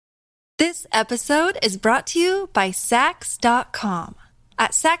This episode is brought to you by Sax.com.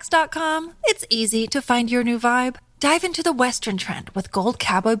 At Sax.com, it's easy to find your new vibe. Dive into the Western trend with gold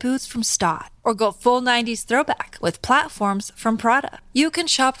cowboy boots from Stott, or go full 90s throwback with platforms from Prada. You can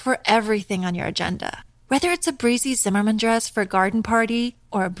shop for everything on your agenda, whether it's a breezy Zimmermann dress for a garden party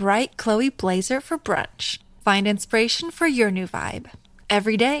or a bright Chloe blazer for brunch. Find inspiration for your new vibe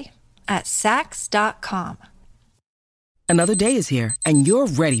every day at Sax.com. Another day is here, and you're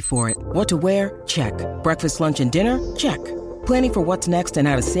ready for it. What to wear? Check. Breakfast, lunch, and dinner? Check. Planning for what's next and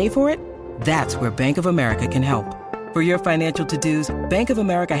how to save for it? That's where Bank of America can help. For your financial to-dos, Bank of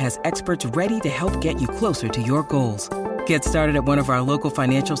America has experts ready to help get you closer to your goals. Get started at one of our local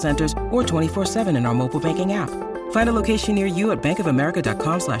financial centers or 24/7 in our mobile banking app. Find a location near you at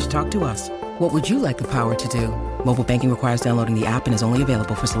bankofamerica.com/talktous. What would you like the power to do? Mobile banking requires downloading the app and is only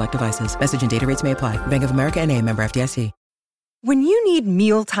available for select devices. Message and data rates may apply. Bank of America N.A., member FDIC. When you need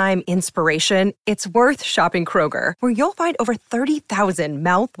mealtime inspiration, it's worth shopping Kroger, where you'll find over 30,000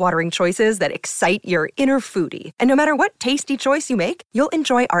 mouth-watering choices that excite your inner foodie. And no matter what tasty choice you make, you'll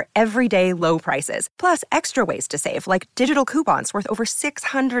enjoy our everyday low prices, plus extra ways to save, like digital coupons worth over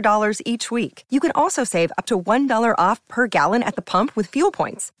 $600 each week. You can also save up to $1 off per gallon at the pump with fuel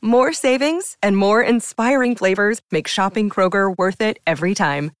points. More savings and more inspiring flavors make shopping Kroger worth it every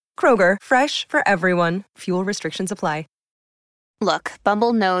time. Kroger, fresh for everyone. Fuel restrictions apply. Look,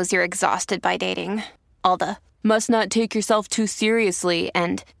 Bumble knows you're exhausted by dating. All the, must not take yourself too seriously,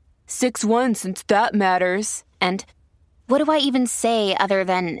 and 6'1" since that matters, and what do I even say other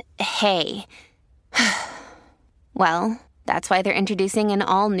than, hey? Well, that's why they're introducing an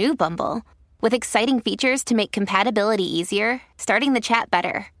all-new Bumble, with exciting features to make compatibility easier, starting the chat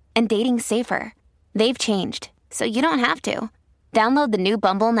better, and dating safer. They've changed, so you don't have to. Download the new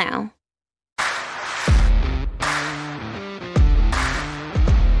Bumble now.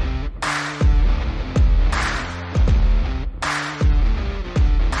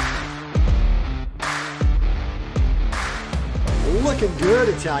 Looking good,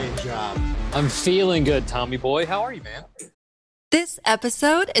 Italian Job. I'm feeling good, Tommy boy. How are you, man? This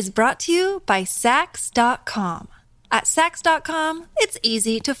episode is brought to you by Sax.com. At Sax.com, it's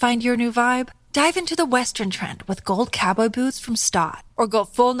easy to find your new vibe. Dive into the Western trend with gold cowboy boots from Stott, or go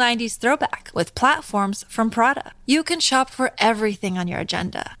full 90s throwback with platforms from Prada. You can shop for everything on your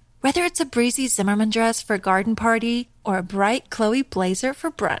agenda, whether it's a breezy Zimmermann dress for a garden party or a bright Chloe blazer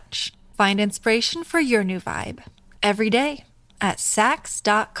for brunch. Find inspiration for your new vibe every day at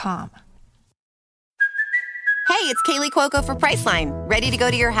Sax.com. Hey, it's Kaylee Cuoco for Priceline. Ready to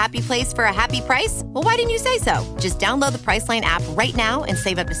go to your happy place for a happy price? Well, why didn't you say so? Just download the Priceline app right now and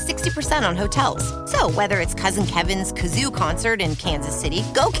save up to 60% on hotels. So whether it's Cousin Kevin's Kazoo Concert in Kansas City,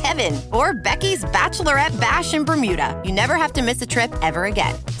 go Kevin, or Becky's Bachelorette Bash in Bermuda, you never have to miss a trip ever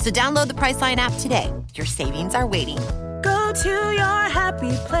again. So download the Priceline app today. Your savings are waiting. Go to your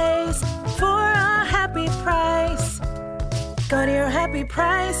happy place for a happy price. Go to your happy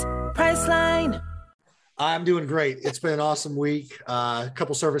price, Priceline. I'm doing great. It's been an awesome week. A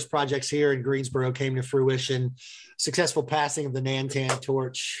couple service projects here in Greensboro came to fruition. Successful passing of the Nantan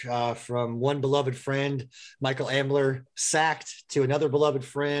torch from one beloved friend, Michael Ambler, sacked, to another beloved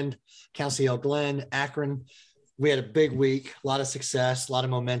friend, Council Glenn, Akron. We had a big week, a lot of success, a lot of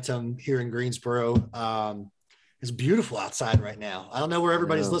momentum here in Greensboro. It's beautiful outside right now. I don't know where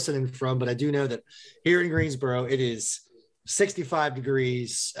everybody's listening from, but I do know that here in Greensboro, it is 65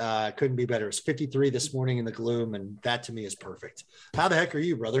 degrees. Couldn't be better. It's 53 this morning in the gloom, and that to me is perfect. How the heck are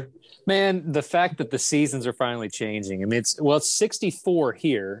you, brother? Man, the fact that the seasons are finally changing. I mean, it's 64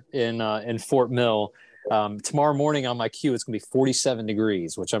 here in Fort Mill. Tomorrow morning on my queue, it's going to be 47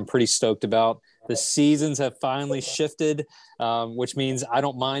 degrees, which I'm pretty stoked about. The seasons have finally shifted, which means I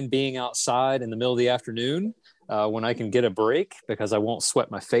don't mind being outside in the middle of the afternoon when I can get a break because I won't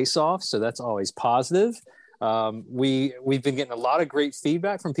sweat my face off. So that's always positive. We've been getting a lot of great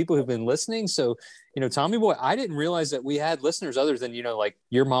feedback from people who've been listening. So, Tommy boy, I didn't realize that we had listeners other than, like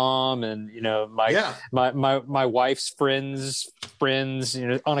your mom and, my wife's friends,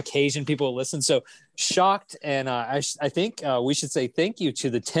 on occasion people listen. So shocked. And I think we should say thank you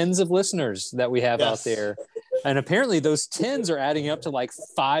to the tens of listeners that we have out there. And apparently those tens are adding up to like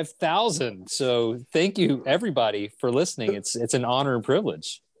 5,000. So thank you everybody for listening. It's an honor and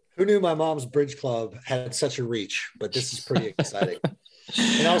privilege. Who knew my mom's bridge club had such a reach? But this is pretty exciting.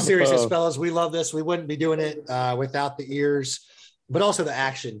 In all seriousness, fellas, we love this. We wouldn't be doing it without the ears, but also the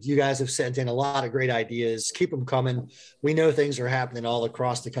action. You guys have sent in a lot of great ideas. Keep them coming. We know things are happening all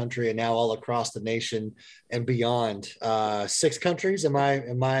across the country and now all across the nation and beyond. 6 countries. Is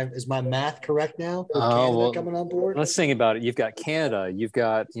my math correct now? Canada coming on board. Let's think about it. You've got Canada, you've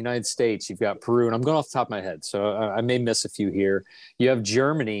got the United States, you've got Peru, and I'm going off the top of my head, so I may miss a few here. You have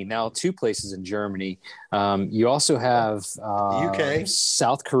Germany, now 2 places in Germany. You also have UK,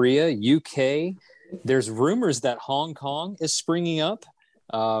 South Korea, UK. There's rumors that Hong Kong is springing up.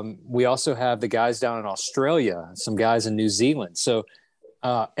 We also have the guys down in Australia, some guys in New Zealand. So,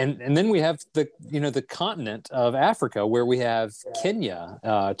 and then we have the continent of Africa, where we have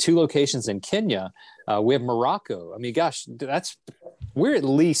Kenya, 2 locations in Kenya. We have Morocco. I mean, gosh, we're at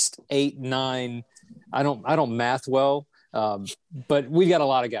least 8, 9. I don't math well, but we've got a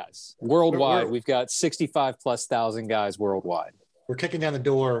lot of guys worldwide. We've got 65,000+ guys worldwide. We're kicking down the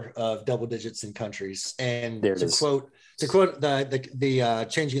door of double digits in countries. And to quote the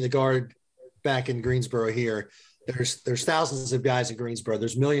changing of the guard back in Greensboro here, there's thousands of guys in Greensboro.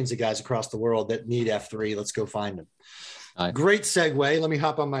 There's millions of guys across the world that need F3. Let's go find them. Great segue. Let me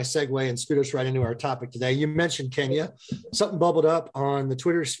hop on my segue and scoot us right into our topic today. You mentioned Kenya. Something bubbled up on the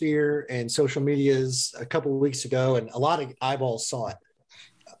Twitter sphere and social medias a couple of weeks ago, and a lot of eyeballs saw it.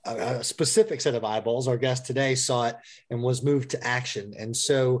 A specific set of eyeballs, our guest today, saw it and was moved to action. And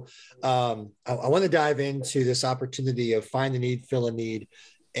so I want to dive into this opportunity of find the need, fill a need,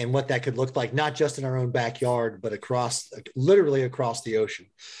 and what that could look like, not just in our own backyard, but literally across the ocean.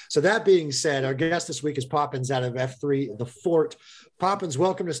 So that being said, our guest this week is Poppins out of F3, The Fort. Poppins,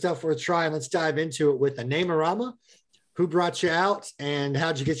 welcome to Stuff Worth Trying. Let's dive into it with a name-orama. Who brought you out, and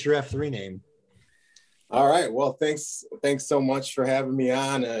how'd you get your F3 name? All right. Well, thanks so much for having me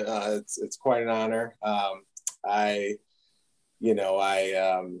on. It's quite an honor. I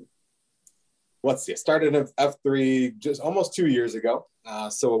started in F3 just almost 2 years ago.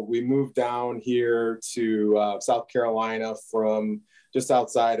 So we moved down here to South Carolina from just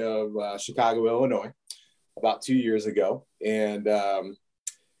outside of Chicago, Illinois, about 2 years ago. And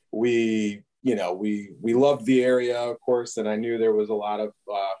we loved the area, of course, and I knew there was a lot of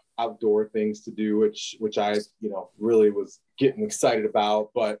outdoor things to do, which I, really was getting excited about,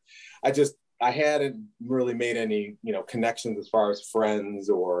 but I hadn't really made any, connections as far as friends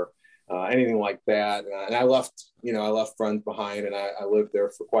or anything like that. And I left friends behind, and I lived there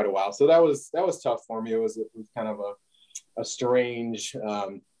for quite a while. So that was tough for me. It was kind of a strange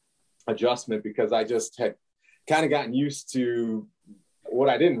adjustment, because I just had kind of gotten used to what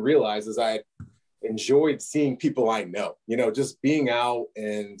I didn't realize is I enjoyed seeing people I know, just being out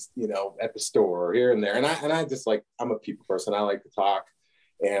and, at the store here and there. And I just I'm a people person. I like to talk.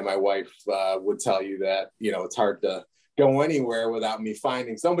 And my wife would tell you that, it's hard to go anywhere without me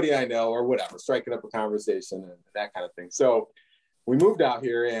finding somebody I know or whatever, striking up a conversation and that kind of thing. So we moved out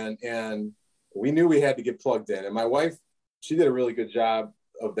here and we knew we had to get plugged in. And my wife, she did a really good job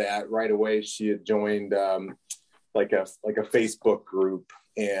of that right away. She had joined like a Facebook group,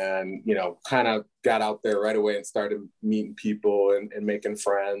 and kind of got out there right away and started meeting people and making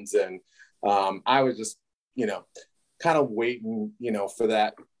friends. And I was just kind of waiting for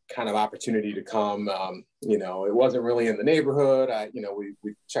that kind of opportunity to come. It wasn't really in the neighborhood.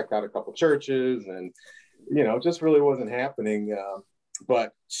 We checked out a couple churches, and it just really wasn't happening.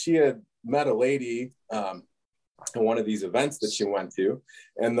 But she had met a lady in one of these events that she went to,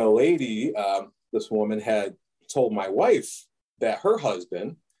 and the lady, this woman, had told my wife that her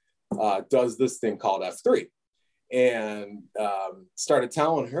husband does this thing called F3, and started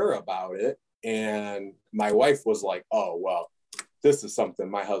telling her about it. And my wife was like, oh, well, this is something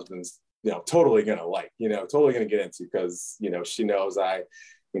my husband's, totally going to like, totally going to get into, because, she knows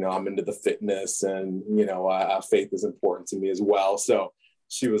I'm into the fitness, and, faith is important to me as well. So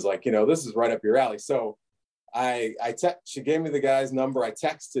she was like, this is right up your alley. So she gave me the guy's number. I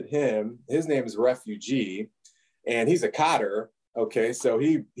texted him. His name is Refugee, and he's a cotter. Okay. So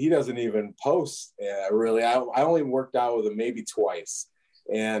he doesn't even post really. I only worked out with him maybe twice.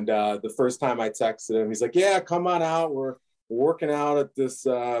 And the first time I texted him, he's like, yeah, come on out. We're working out at this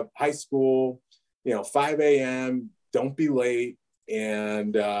high school, 5 a.m. Don't be late.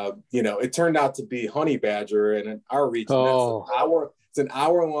 And, it turned out to be honey badger in our region. Oh. It's an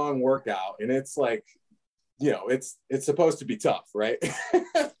hour-long workout. And it's like, it's supposed to be tough, right?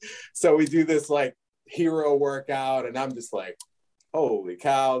 So we do this hero workout, and I'm just like, holy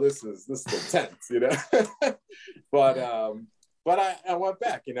cow, this is intense, but I went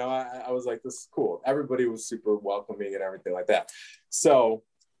back, I was like, this is cool. Everybody was super welcoming and everything like that. So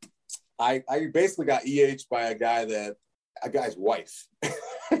I basically got EH'd by a guy's wife.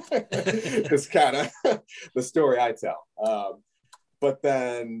 It's kind of the story I tell. but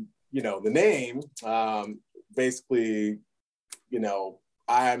then, the name, basically,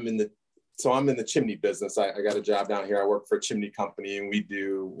 I'm in the chimney business. I got a job down here. I work for a chimney company, and we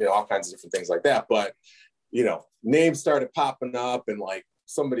do, all kinds of different things like that. But, names started popping up, and like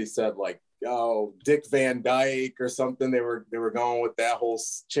somebody said, like, oh, Dick Van Dyke or something. They were going with that whole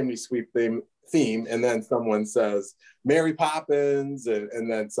chimney sweep theme. And then someone says Mary Poppins,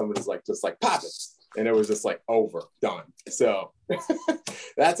 and then somebody's like, just like Poppins. And it was just like done. So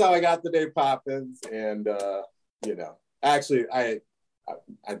that's how I got the name Poppins. And, actually I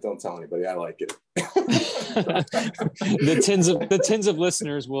don't tell anybody. I like it. the tens of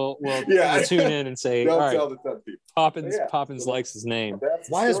listeners will tune in and say, all right, tell the 10 people. Poppins likes his name.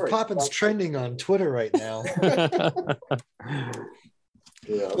 Why is Poppins trending on Twitter right now?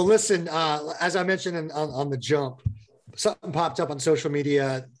 Well, listen, as I mentioned on the jump, something popped up on social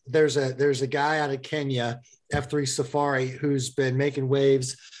media. There's a guy out of Kenya, F3 Safari, who's been making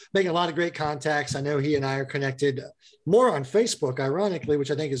waves, making a lot of great contacts. I know he and I are connected more on Facebook, ironically, which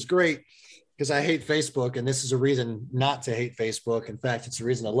I think is great because I hate Facebook, and this is a reason not to hate Facebook. In fact, it's a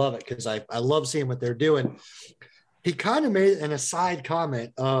reason I love it because I love seeing what they're doing. He kind of made an aside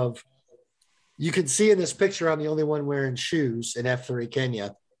comment of, you can see in this picture, I'm the only one wearing shoes in F3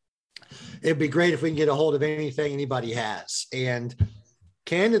 Kenya. It'd be great if we can get a hold of anything anybody has. And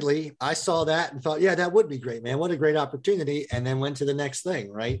candidly, I saw that and thought, yeah, that would be great, man. What a great opportunity. And then went to the next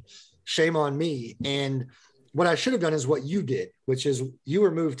thing, right? Shame on me. And what I should have done is what you did, which is you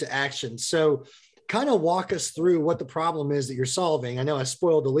were moved to action. So kind of walk us through what the problem is that you're solving. I know I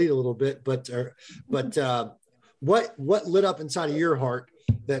spoiled the lead a little bit, but what lit up inside of your heart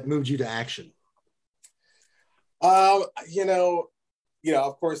that moved you to action? Of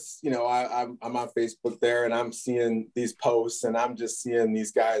course, I'm on Facebook there, and I'm seeing these posts, and I'm just seeing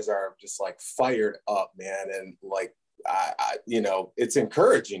these guys are just like fired up, man. And like, it's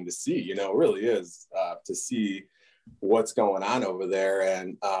encouraging to see, it really is, to see what's going on over there.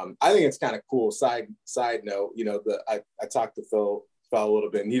 And I think it's kind of cool. Side note, I talked to Phil a little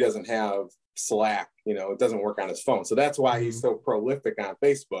bit, and he doesn't have Slack, it doesn't work on his phone. So that's why he's so prolific on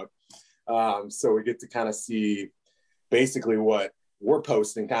Facebook. So we get to kind of see basically what we're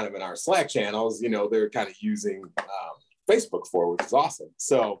posting kind of in our Slack channels, they're kind of using Facebook for, which is awesome.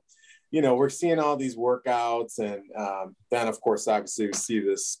 So, we're seeing all these workouts, and then of course, obviously we see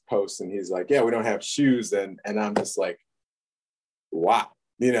this post, and he's like, yeah, we don't have shoes. And I'm just like, wow,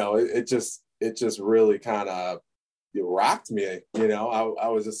 it just really kind of rocked me. I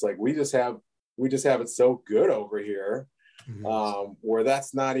was just like, we just have it so good over here. Where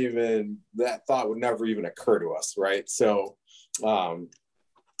that's not even, that thought would never even occur to us. Right. So I'm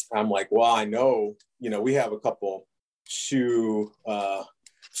like, well, I know, we have a couple shoe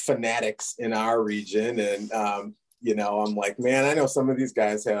fanatics in our region. And, I'm like, man, I know some of these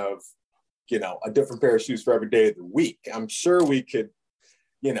guys have, a different pair of shoes for every day of the week. I'm sure we could,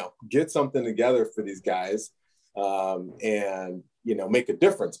 get something together for these guys and, make a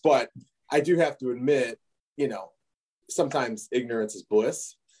difference. But I do have to admit, sometimes ignorance is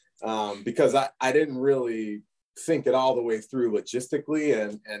bliss, because I didn't really think it all the way through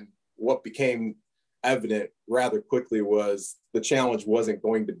logistically. And what became evident rather quickly was the challenge wasn't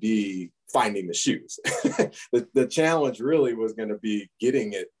going to be finding the shoes. The challenge really was going to be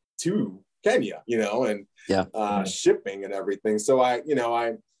getting it to Kenya, and shipping and everything. So I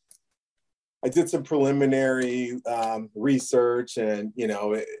did some preliminary research, and,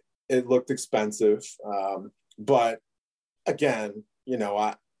 it looked expensive. But again,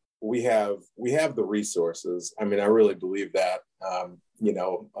 we have the resources. I mean, I really believe that,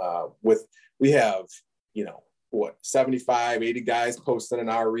 we have, 75, 80 guys posted in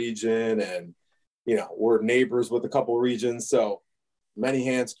our region, and, we're neighbors with a couple of regions. So many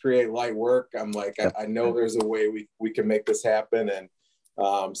hands create light work. I'm like, I know there's a way we can make this happen. And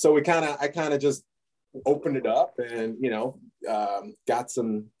so I kind of just opened it up, and, got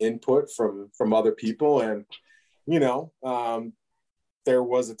some input from other people. And, there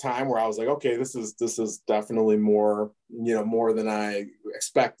was a time where I was like, okay, this is definitely more, more than I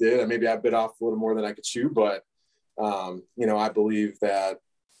expected. And maybe I bit off a little more than I could chew, but, I believe that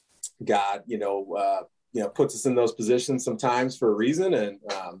God, puts us in those positions sometimes for a reason. And,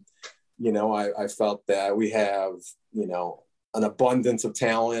 I felt that we have, an abundance of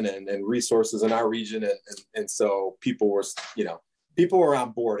talent and resources in our region. And so people were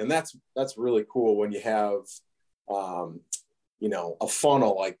on board, and that's really cool when you have, a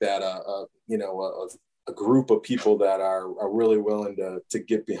funnel like that, a group of people that are really willing to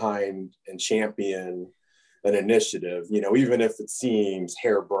get behind and champion an initiative, even if it seems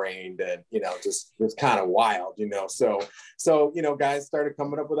harebrained and, just kind of wild, so, guys started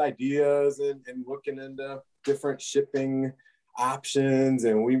coming up with ideas and looking into different shipping options.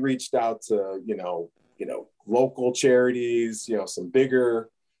 And we reached out to, local charities, some bigger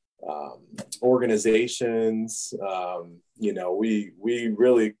organizations. We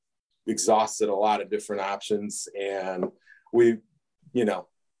really exhausted a lot of different options, and we,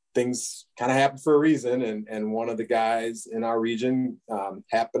 things kind of happen for a reason. And one of the guys in our region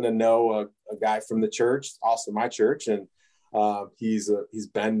happened to know a guy from the church, also my church. And he's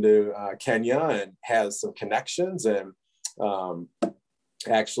been to Kenya and has some connections, and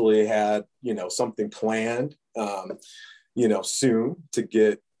actually had, something planned, soon to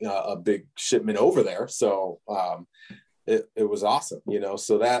get a big shipment over there. So it was awesome,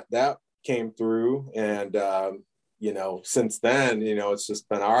 so that came through. And, since then, it's just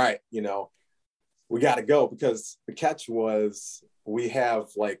been, all right, we got to go, because the catch was we have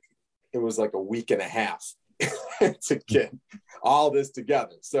it was like a week and a half to get all this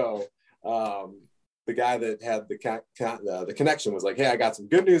together. So the guy that had the connection was like, hey, I got some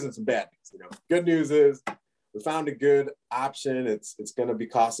good news and some bad news. Good news is we found a good option. It's going to be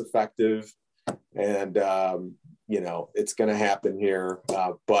cost effective, and it's going to happen here.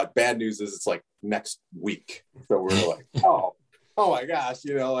 But bad news is it's like next week. So we're like, oh my gosh,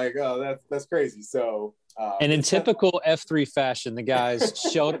 that's crazy. So and in typical F3 fashion, the guys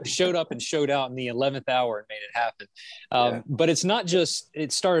showed up and showed out in the 11th hour and made it happen. But it's not just,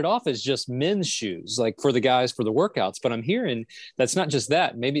 it started off as just men's shoes, like for the guys for the workouts. But I'm hearing that's not just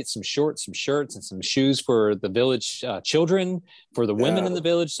that. Maybe it's some shorts, some shirts, and some shoes for the village children, for the women in the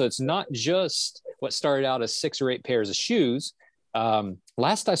village. So it's not just what started out as 6 or 8 pairs of shoes.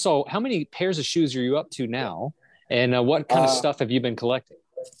 Last I saw, how many pairs of shoes are you up to now? And what kind of stuff have you been collecting?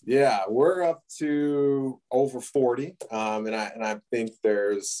 Yeah, we're up to over 40. And I think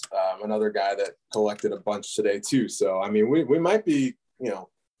there's another guy that collected a bunch today too. So, I mean, we might be,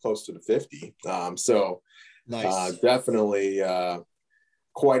 close to the 50. So nice. Definitely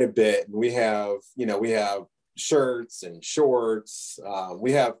quite a bit. And we have shirts and shorts.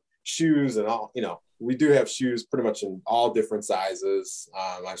 We have shoes and all, we do have shoes pretty much in all different sizes.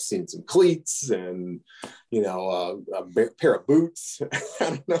 I've seen some cleats and, a pair of boots. I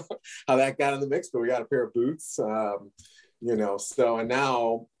don't know how that got in the mix, but we got a pair of boots, so, and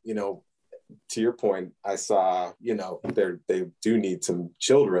now, to your point, I saw, they do need some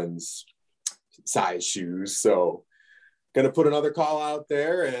children's size shoes. So going to put another call out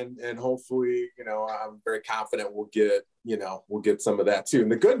there, and hopefully, I'm very confident we'll get some of that too.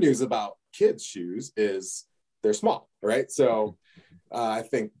 And the good news about kids' shoes is they're small, right? So I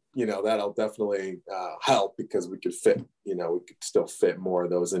think, that'll definitely help, because we could still fit more of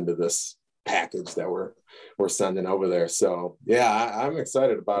those into this package that we're sending over there. So yeah, I'm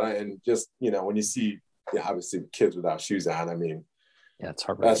excited about it. And just, when you see, obviously kids without shoes on, I mean, yeah, it's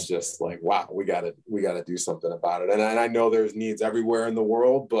hard. That's just like, wow, we got to do something about it. And I know there's needs everywhere in the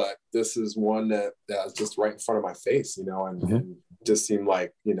world, but this is one that was just right in front of my face, and just seemed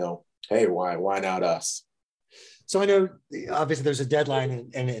like, hey, why not us? So I know obviously there's a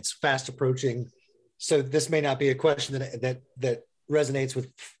deadline and it's fast approaching. So this may not be a question that resonates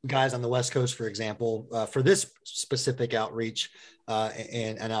with guys on the West Coast, for example, for this specific outreach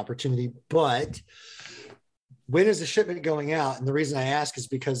and an opportunity, but when is the shipment going out? And the reason I ask is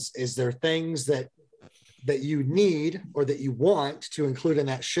because, is there things that you need or that you want to include in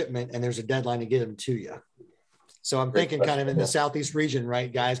that shipment, and there's a deadline to get them to you? So I'm thinking kind of in the Southeast region,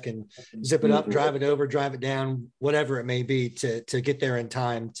 right? Guys can zip it up, drive it over, drive it down, whatever it may be, to get there in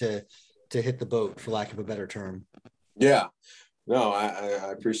time to hit the boat, for lack of a better term. Yeah, no,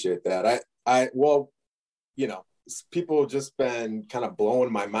 I appreciate that. Well, people have just been kind of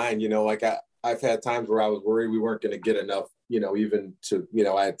blowing my mind, I've had times where I was worried we weren't going to get enough, even to,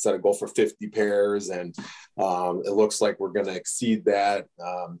 I had set a goal for 50 pairs, and it looks like we're going to exceed that.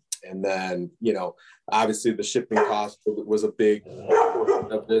 And then, obviously the shipping cost was a big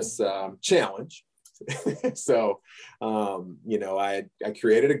of this challenge. So, I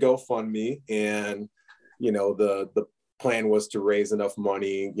created a GoFundMe, and, the plan was to raise enough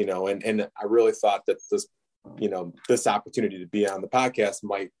money, and I really thought that this opportunity to be on the podcast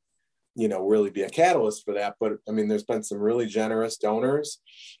might, really be a catalyst for that. But I mean, there's been some really generous donors,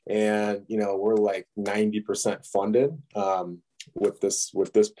 and, we're like 90% funded with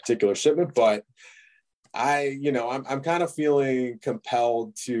this particular shipment. But I'm kind of feeling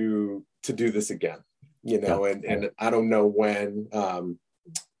compelled to do this again, and I don't know when,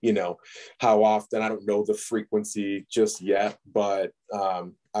 how often. I don't know the frequency just yet, but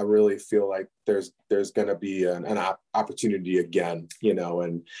I really feel like there's going to be an opportunity again,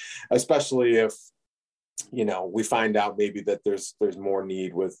 and especially if, we find out maybe that there's more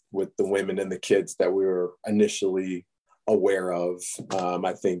need with the women and the kids that we were initially aware of.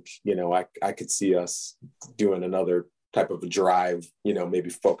 I think, I could see us doing another type of a drive, maybe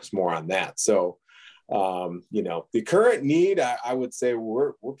focus more on that. So, the current need, I would say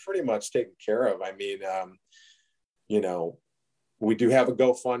we're pretty much taken care of. I mean, we do have a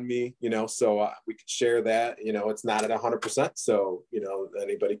GoFundMe, so we could share that. It's not at 100%, so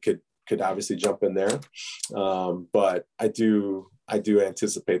anybody could obviously jump in there. But I do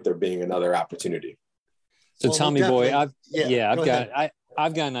anticipate there being another opportunity. So Tommy Boy,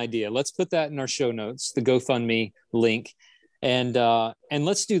 I've got an idea. Let's put that in our show notes, the GoFundMe link, and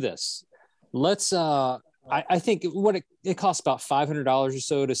let's do this. Let's I think what it costs about $500 or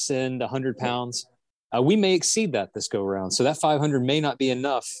so to send 100 pounds. We may exceed that this go around, so that 500 may not be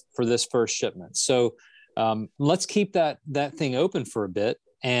enough for this first shipment. So let's keep that thing open for a bit,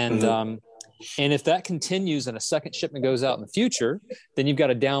 and if that continues and a second shipment goes out in the future, then you've got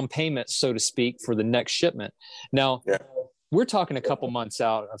a down payment, so to speak, for the next shipment. Now, we're talking a couple months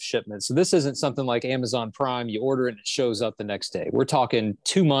out of shipment. So this isn't something like Amazon Prime. You order it and it shows up the next day. We're talking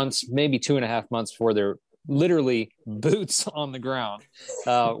 2 months, maybe 2.5 months before they're literally boots on the ground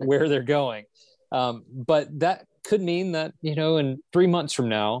where they're going. But that could mean that, in 3 months from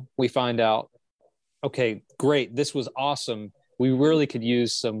now, we find out, okay, great, this was awesome. We really could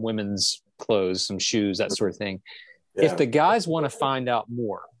use some women's clothes, some shoes, that sort of thing. Yeah. If the guys want to find out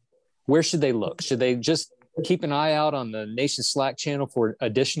more, where should they look? Should they just keep an eye out on the Nation Slack channel for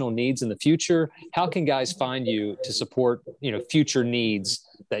additional needs in the future? How can guys find you to support, future needs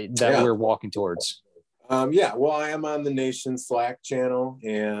that we're walking towards? Well, I am on the Nation Slack channel,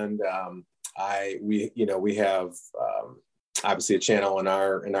 and we have obviously a channel in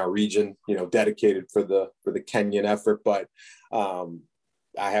our region, dedicated for the Kenyan effort, but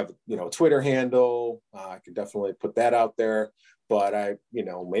I have, a Twitter handle. I could definitely put that out there, but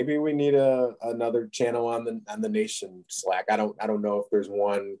maybe we need another channel on the Nation Slack. I don't know if there's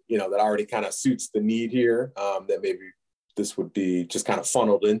one, that already kind of suits the need here, that maybe this would be just kind of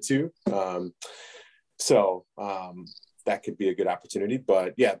funneled into. So that could be a good opportunity,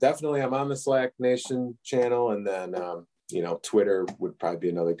 but yeah, definitely I'm on the Slack Nation channel, and then, Twitter would probably be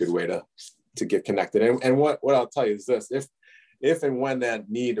another good way to get connected. And what I'll tell you is this: if and when that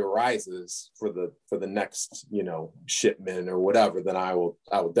need arises for the next, shipment or whatever, then I will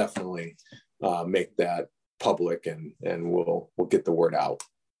definitely make that public, and we'll get the word out.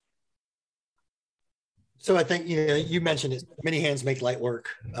 So I think, you mentioned it, many hands make light work.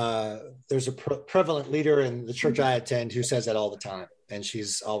 There's a prevalent leader in the church I attend who says that all the time, and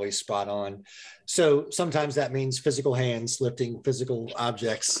she's always spot on. So sometimes that means physical hands lifting physical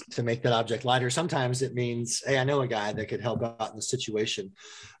objects to make that object lighter. Sometimes it means, hey, I know a guy that could help out in the situation.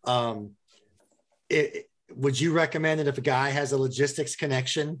 Would you recommend that if a guy has a logistics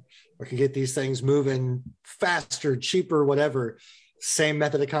connection or can get these things moving faster, cheaper, whatever, same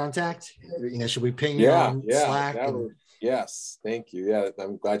method of contact? Should we ping you on Slack? Yes, thank you. Yeah,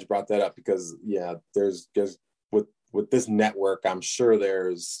 I'm glad you brought that up, because there's with this network, I'm sure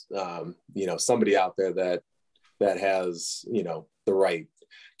there's somebody out there that has the right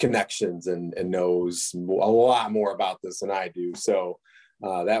connections and knows a lot more about this than I do. So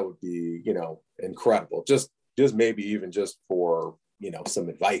that would be incredible. Just maybe even just for some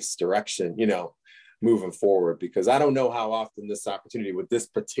advice, direction, moving forward, because I don't know how often this opportunity with this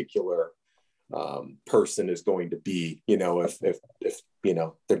particular person is going to be, if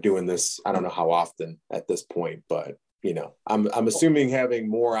they're doing this. I don't know how often at this point, but I'm assuming having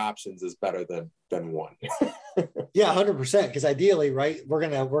more options is better than one. Yeah, 100%. Because ideally, right, we're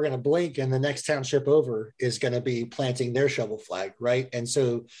gonna blink, and the next township over is going to be planting their shovel flag, right? And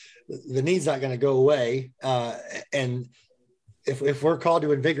so the need's not going to go away. And if we're called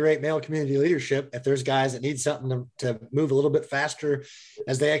to invigorate male community leadership, if there's guys that need something to move a little bit faster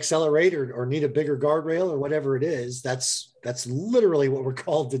as they accelerate or need a bigger guardrail or whatever it is, that's literally what we're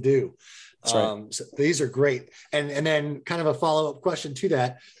called to do. Right. So these are great. And then kind of a follow-up question to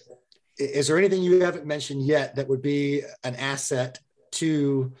that. Is there anything you haven't mentioned yet that would be an asset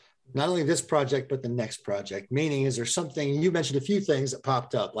to not only this project, but the next project? Meaning, is there something, you mentioned a few things that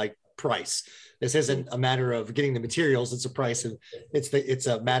popped up, like price. This isn't a matter of getting the materials. It's a price of, it's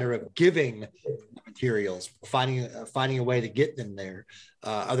a matter of giving materials, finding a way to get them there.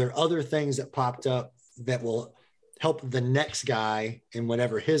 Are there other things that popped up that will help the next guy in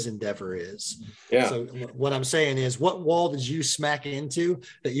whatever his endeavor is. Yeah. So what I'm saying is, what wall did you smack into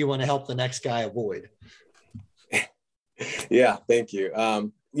that you want to help the next guy avoid? Yeah, thank you.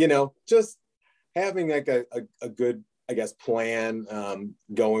 Just having like a good, I guess, plan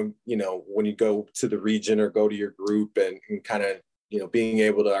going, when you go to the region or go to your group and kind of, being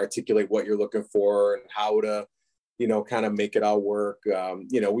able to articulate what you're looking for and how to, kind of make it all work.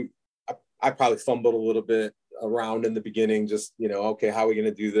 I probably fumbled a little bit around in the beginning, just, okay, how are we going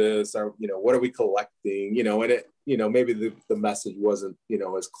to do this? Or, what are we collecting? And it, maybe the message wasn't,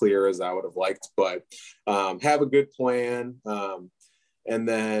 as clear as I would have liked, but have a good plan. And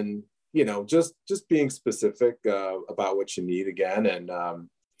then, just being specific about what you need again. And,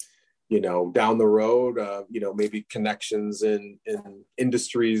 down the road, maybe connections in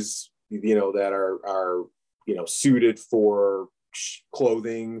industries, that are, suited for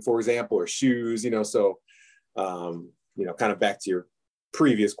clothing, for example, or shoes, so, kind of back to your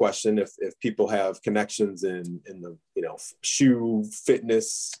previous question, if people have connections in the, shoe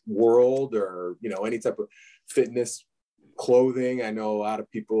fitness world or, any type of fitness clothing. I know a lot of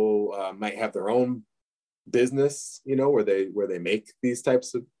people might have their own business, where they make these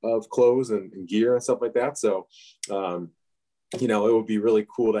types of clothes and gear and stuff like that. So, it would be really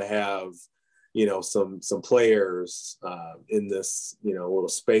cool to have, some players in this, little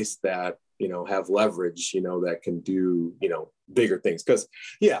space that, have leverage, that can do, bigger things. Because,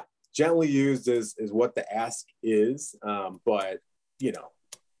 yeah, gently used is what the ask is. But,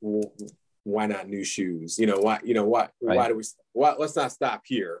 why not new shoes? Why do we, let's not stop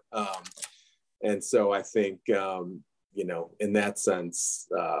here. And so I think, in that sense,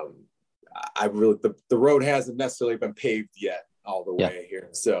 I really, the road hasn't necessarily been paved yet all the way here.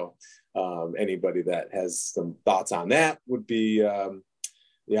 So anybody that has some thoughts on that would be,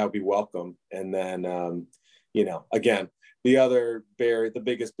 would be welcome. And then, again, the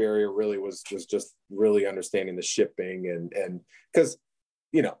biggest barrier really was just really understanding the shipping and because,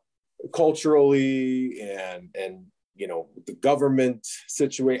 culturally and the government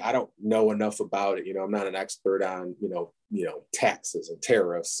situation, I don't know enough about it. I'm not an expert on, taxes and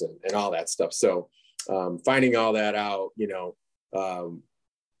tariffs and all that stuff. So finding all that out,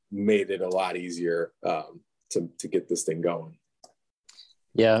 made it a lot easier to get this thing going.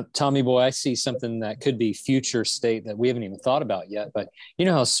 Yeah, Tommy boy, I see something that could be future state that we haven't even thought about yet. But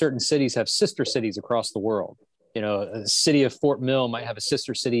how certain cities have sister cities across the world. The city of Fort Mill might have a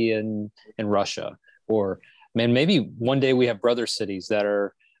sister city in Russia, or maybe one day we have brother cities that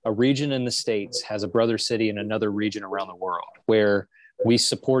are a region in the States has a brother city in another region around the world where we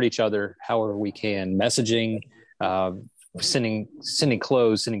support each other however we can, messaging, sending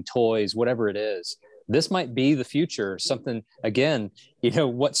clothes, sending toys, whatever it is. This might be the future. Something, again,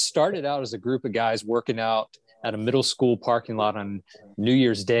 what started out as a group of guys working out at a middle school parking lot on New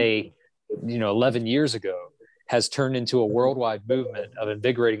Year's Day, 11 years ago, has turned into a worldwide movement of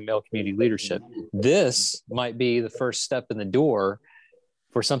invigorating male community leadership. This might be the first step in the door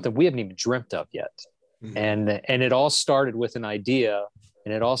for something we haven't even dreamt of yet. Mm-hmm. And it all started with an idea,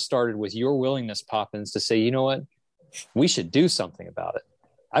 and it all started with your willingness, Poppins, to say, you know what, we should do something about it.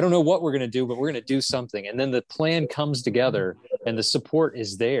 I don't know what we're going to do, but we're going to do something. And then the plan comes together and the support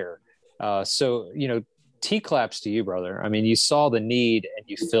is there. So, T-claps to you, brother. I mean, you saw the need and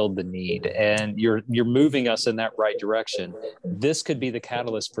you filled the need, and you're moving us in that right direction. This could be the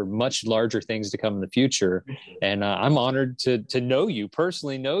catalyst for much larger things to come in the future. And I'm honored to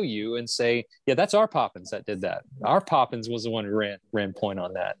personally know you and say, yeah, that's our Poppins that did that. Our Poppins was the one who ran point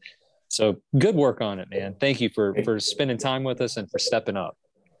on that. So good work on it, man. Thank you for spending time with us and for stepping up.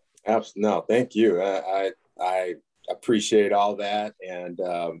 Absolutely. No, thank you. I appreciate all that. And,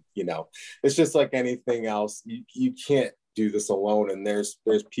 it's just like anything else. You can't do this alone. And there's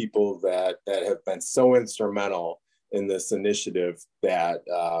people that have been so instrumental in this initiative that,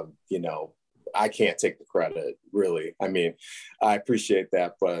 I can't take the credit, really. I mean, I appreciate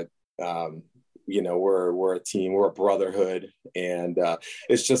that, but, we're a team, we're a brotherhood. And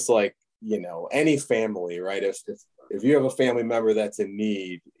it's just like, any family, right? If you have a family member that's in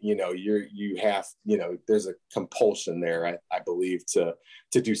need, you have, there's a compulsion there, I believe, to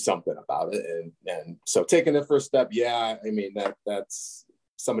do something about it. And so taking the first step, yeah, I mean, that's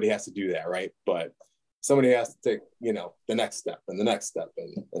somebody has to do that, right? But somebody has to take, the next step and the next step.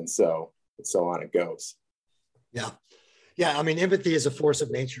 And so on it goes. Yeah. Yeah. I mean, empathy is a force of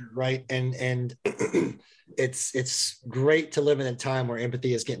nature, right? And it's great to live in a time where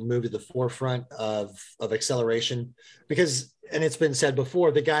empathy is getting moved to the forefront of acceleration, because, and it's been said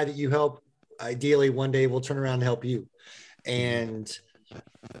before, the guy that you help, ideally one day will turn around and help you. And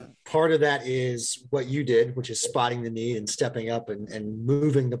Part of that is what you did, which is spotting the need and stepping up and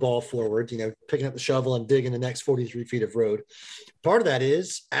moving the ball forward, picking up the shovel and digging the next 43 feet of road. Part of that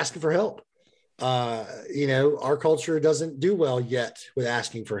is asking for help. Our culture doesn't do well yet with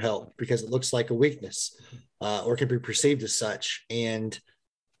asking for help because it looks like a weakness or can be perceived as such. And,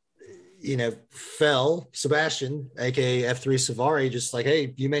 Sebastian, aka F3 Savari, just like,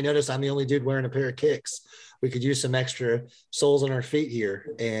 hey, you may notice I'm the only dude wearing a pair of kicks. We could use some extra soles on our feet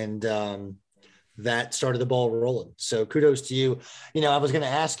here. And that started the ball rolling. So kudos to you. I was going to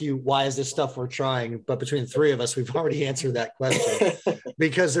ask you, why is this stuff we're trying? But between the three of us, we've already answered that question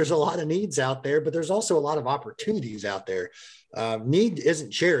because there's a lot of needs out there, but there's also a lot of opportunities out there. Need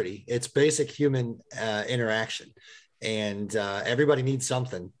isn't charity. It's basic human interaction. And everybody needs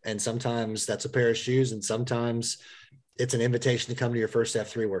something. And sometimes that's a pair of shoes. And sometimes it's an invitation to come to your first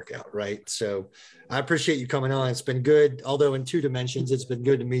F3 workout. Right. So I appreciate you coming on. It's been good. Although in 2 dimensions, it's been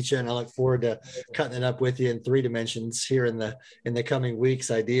good to meet you. And I look forward to cutting it up with you in 3 dimensions here in the coming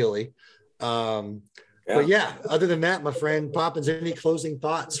weeks, ideally. But yeah, other than that, my friend Poppins, any closing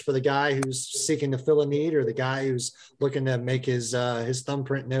thoughts for the guy who's seeking to fill a need or the guy who's looking to make his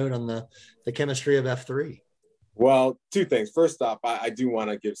thumbprint note on the chemistry of F3? Well, 2 things. First off, I do want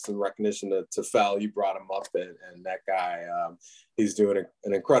to give some recognition to Fel. You brought him up, and that guy, he's doing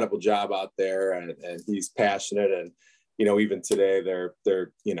an incredible job out there, and he's passionate. And, even today they're,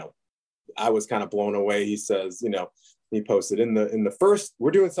 I was kind of blown away. He says, he posted in the first,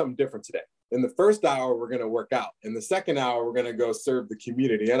 we're doing something different today. In the first hour, we're going to work out. In the second hour, we're going to go serve the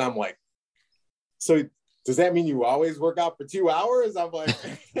community. And I'm like, so does that mean you always work out for 2 hours? I'm like,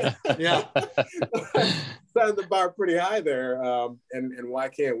 yeah, setting the bar pretty high there. And why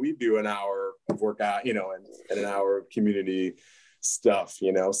can't we do an hour of workout, and an hour of community stuff,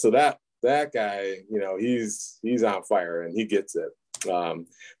 So that guy, he's on fire and he gets it.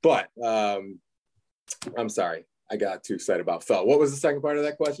 But I'm sorry. I got too excited about Fel. What was the second part of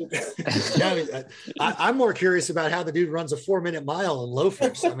that question? I'm more curious about how the dude runs a 4-minute mile in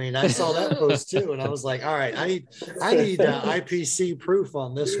loafers. I mean, I saw that post too, and I was like, all right, I need IPC proof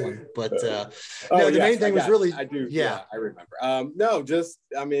on this one. But the main thing was really, I do. Yeah, I remember. I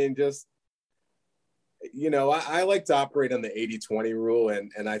like to operate on the 80-20 rule.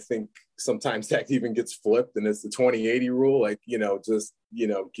 And I think sometimes that even gets flipped and it's the 20-80 rule. Like,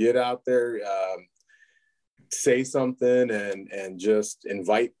 get out there, say something and just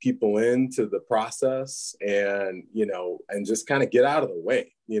invite people into the process and just kind of get out of the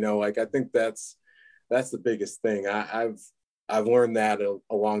way. I think that's the biggest thing. I've learned that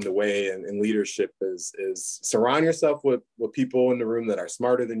along the way in leadership is surround yourself with people in the room that are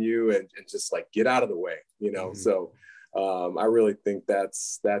smarter than you and just like get out of the way, Mm-hmm. So I really think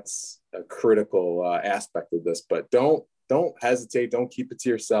that's a critical aspect of this, but don't hesitate. Don't keep it to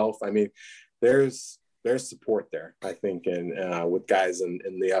yourself. I mean, there's support there, I think, and with guys in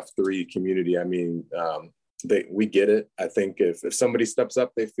the F3 community. I mean, we get it. I think if somebody steps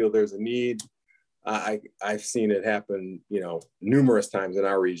up, they feel there's a need. I've seen it happen, numerous times in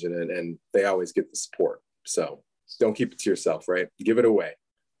our region, and they always get the support. So don't keep it to yourself, right? Give it away.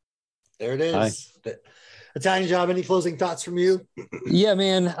 There it is. Italian Job, any closing thoughts from you? Yeah,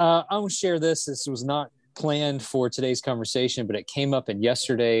 man. I will share this. This was not planned for today's conversation, but it came up in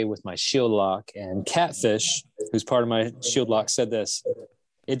yesterday with my shield lock, and Catfish, who's part of my shield lock, said this: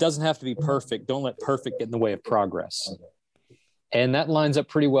 it doesn't have to be perfect. Don't let perfect get in the way of progress. And that lines up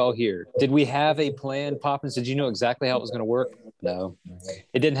pretty well here. Did we have a plan, Poppins? Did you know exactly how it was going to work? No,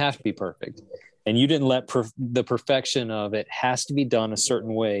 it didn't have to be perfect. And you didn't let the perfection of it has to be done a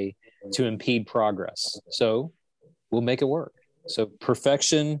certain way to impede progress. So we'll make it work. So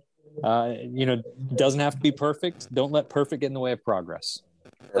perfection, doesn't have to be perfect. Don't let perfect get in the way of progress.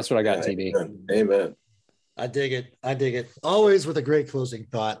 That's what I got, TB. Amen. I dig it. Always with a great closing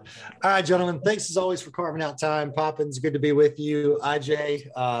thought. All right, gentlemen, thanks as always for carving out time. Poppins, good to be with you. IJ,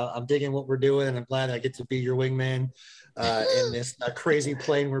 I'm digging what we're doing, and I'm glad I get to be your wingman in this crazy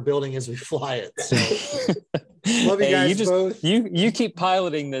plane we're building as we fly it. So love you guys both. You keep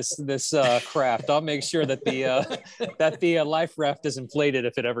piloting this craft. I'll make sure that the life raft is inflated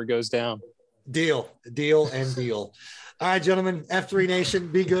if it ever goes down. Deal. All right, gentlemen, F3 Nation,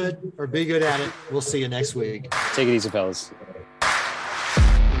 be good at it. We'll see you next week. Take it easy, fellas.